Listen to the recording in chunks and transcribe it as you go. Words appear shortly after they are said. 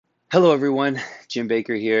Hello, everyone. Jim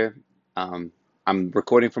Baker here. Um, I'm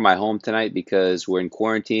recording from my home tonight because we're in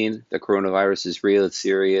quarantine. The coronavirus is real, it's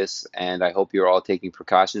serious, and I hope you're all taking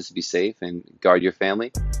precautions to be safe and guard your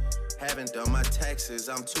family. Haven't done my taxes,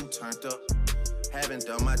 I'm too turned up. Haven't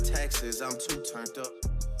done my taxes, I'm too turned up.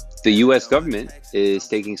 The Haven't US done my government taxes, is I'm too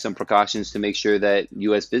taking some turned up. precautions to make sure that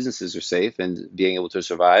US businesses are safe and being able to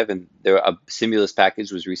survive. And a stimulus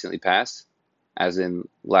package was recently passed, as in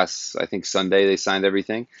last, I think, Sunday, they signed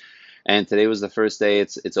everything. And today was the first day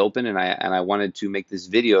it's open, and I wanted to make this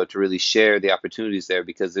video to really share the opportunities there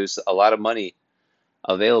because there's a lot of money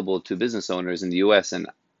available to business owners in the US, and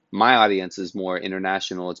my audience is more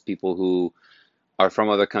international. It's people who are from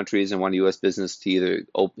other countries and want a US business to either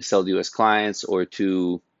sell to US clients or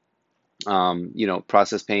to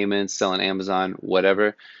process payments, sell on Amazon,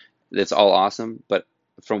 whatever. That's all awesome, but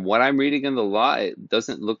from what I'm reading in the law, it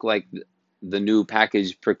doesn't look like the new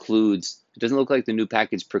package precludes. It doesn't look like the new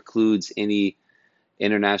package precludes any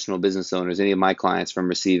international business owners, any of my clients, from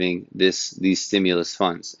receiving these stimulus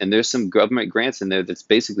funds. And there's some government grants in there that's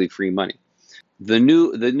basically free money. The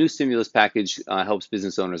new stimulus package helps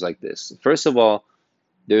business owners like this. First of all,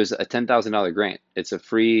 there's a $10,000 grant. It's a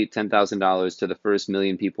free $10,000 to the first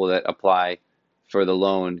million people that apply for the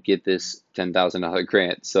loan get this $10,000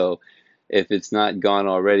 grant. So if it's not gone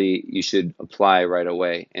already, you should apply right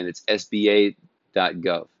away. And it's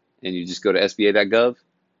SBA.gov. And you just go to SBA.gov,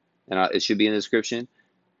 and it should be in the description.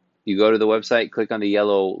 You go to the website, click on the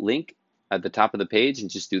yellow link at the top of the page,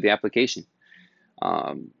 and just do the application.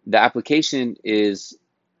 The application is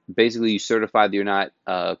basically you certify that you're not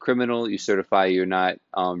a criminal, you certify you're not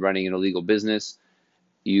running an illegal business,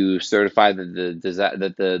 you certify that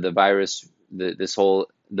the virus,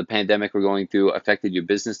 the pandemic we're going through affected your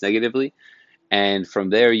business negatively, and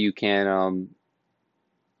from there you can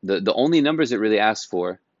the only numbers it really asks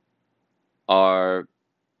for are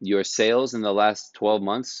your sales in the last 12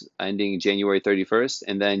 months ending January 31st,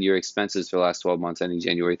 and then your expenses for the last 12 months ending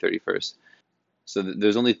January 31st. So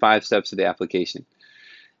there's only 5 steps to the application.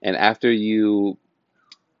 And after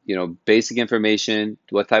basic information,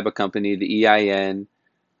 what type of company, the EIN,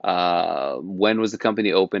 when was the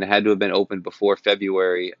company open? It had to have been open before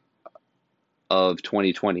February of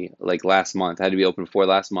 2020, like last month. It had to be open before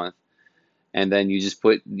last month. And then you just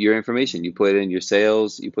put your information. You put in your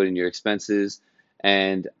sales, you put in your expenses.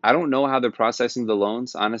 And I don't know how they're processing the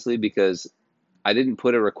loans, honestly, because I didn't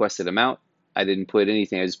put a requested amount. I didn't put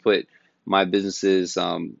anything. I just put my business's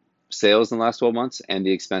sales in the last 12 months and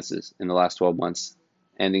the expenses in the last 12 months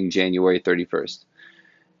ending January 31st.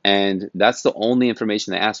 And that's the only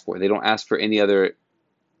information they ask for. They don't ask for any other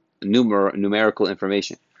numerical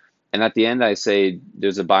information. And at the end, I say,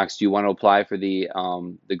 there's a box. Do you want to apply for the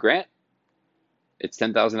grant? It's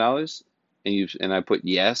 $10,000, and I put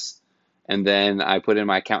yes, and then I put in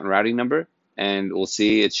my account and routing number, and we'll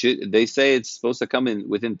see. It should. They say it's supposed to come in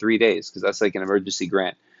within 3 days because that's like an emergency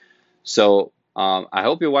grant. So I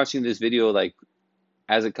hope you're watching this video like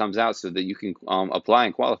as it comes out so that you can apply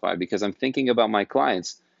and qualify, because I'm thinking about my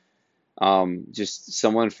clients. Just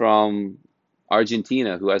someone from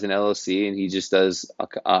Argentina who has an LLC and he just does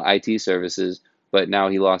IT services, but now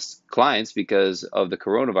he lost clients because of the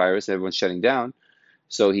coronavirus. Everyone's shutting down,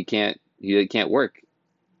 so he can't work,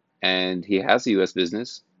 and he has a U.S.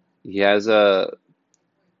 business. He has an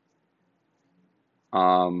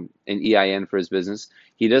EIN for his business.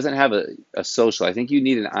 He doesn't have a social. I think you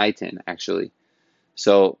need an ITIN actually.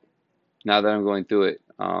 So now that I'm going through it,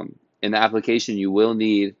 in the application you will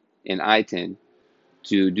need an ITIN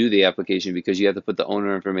to do the application because you have to put the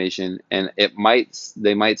owner information, and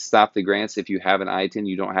they might stop the grants if you have an ITIN,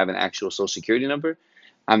 you don't have an actual social security number.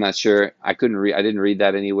 I'm not sure. I didn't read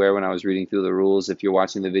that anywhere when I was reading through the rules. If you're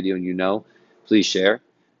watching the video and please share,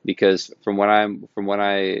 because from what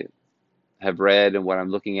I have read and what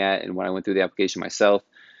I'm looking at and when I went through the application myself,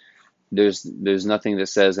 there's nothing that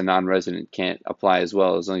says a non-resident can't apply as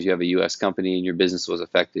well, as long as you have a U.S. company and your business was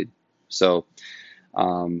affected. So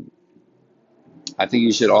I think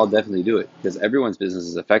you should all definitely do it because everyone's business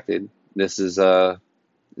is affected. This is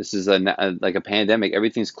like a pandemic.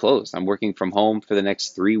 Everything's closed. I'm working from home for the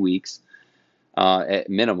next 3 weeks at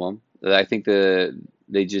minimum. I think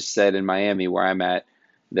they just said in Miami where I'm at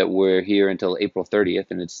that we're here until April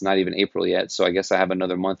 30th, and it's not even April yet. So I guess I have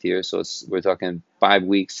another month here. So we're talking 5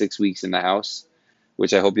 weeks, 6 weeks in the house,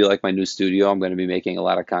 which I hope you like my new studio. I'm going to be making a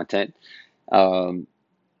lot of content. Um,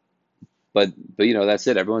 but that's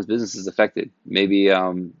it. Everyone's business is affected. Maybe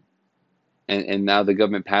and now the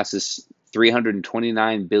government passes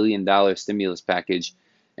 $329 billion stimulus package,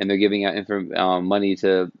 and they're giving out money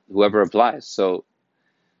to whoever applies. So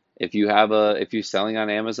if you're selling on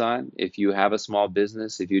Amazon, if you have a small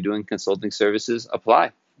business, if you're doing consulting services,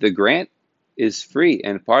 apply. The grant is free,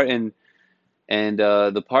 and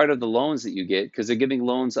the part of the loans that you get, because they're giving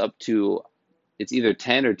loans up to, it's either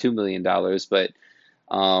 10 or $2 million, but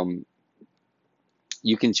um,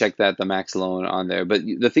 you can check that the max loan on there. But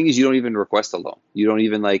the thing is, you don't even request a loan. You don't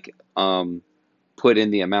even like put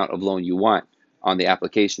in the amount of loan you want on the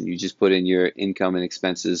application. You just put in your income and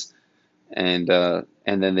expenses, and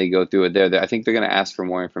then they go through it there. I think they're going to ask for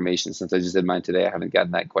more information. Since I just did mine today, I haven't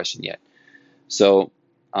gotten that question yet. So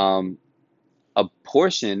um, a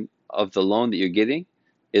portion of the loan that you're getting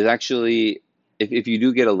is actually, if you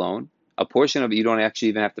do get a loan, a portion of it you don't actually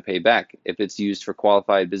even have to pay back if it's used for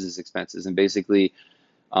qualified business expenses. And basically,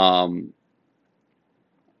 um,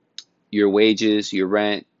 your wages, your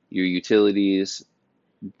rent, your utilities.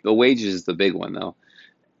 The wages is the big one though,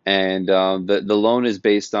 and the loan is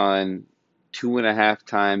based on 2.5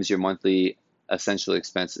 times your monthly essential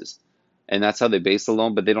expenses, and that's how they base the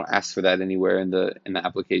loan. But they don't ask for that anywhere in the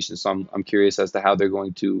application. So I'm curious as to how they're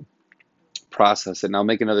going to process it. And I'll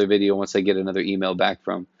make another video once I get another email back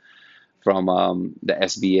from the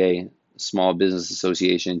SBA, Small Business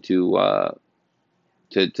Association, to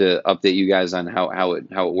update you guys on how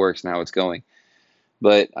it works and how it's going.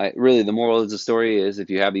 But really, the moral of the story is, if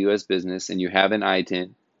you have a U.S. business and you have an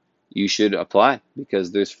ITIN, you should apply,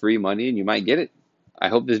 because there's free money and you might get it. I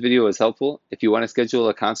hope this video was helpful. If you want to schedule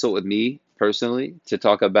a consult with me personally to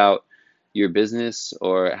talk about your business,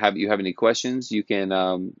 or have any questions, you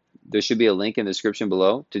can. There should be a link in the description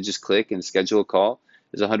below to just click and schedule a call.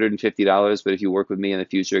 It's $150, but if you work with me in the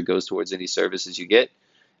future, it goes towards any services you get.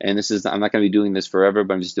 And I'm not going to be doing this forever,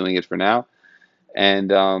 but I'm just doing it for now.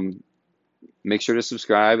 And make sure to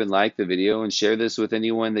subscribe and like the video, and share this with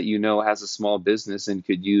anyone that you know has a small business and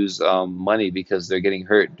could use money because they're getting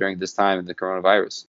hurt during this time of the coronavirus.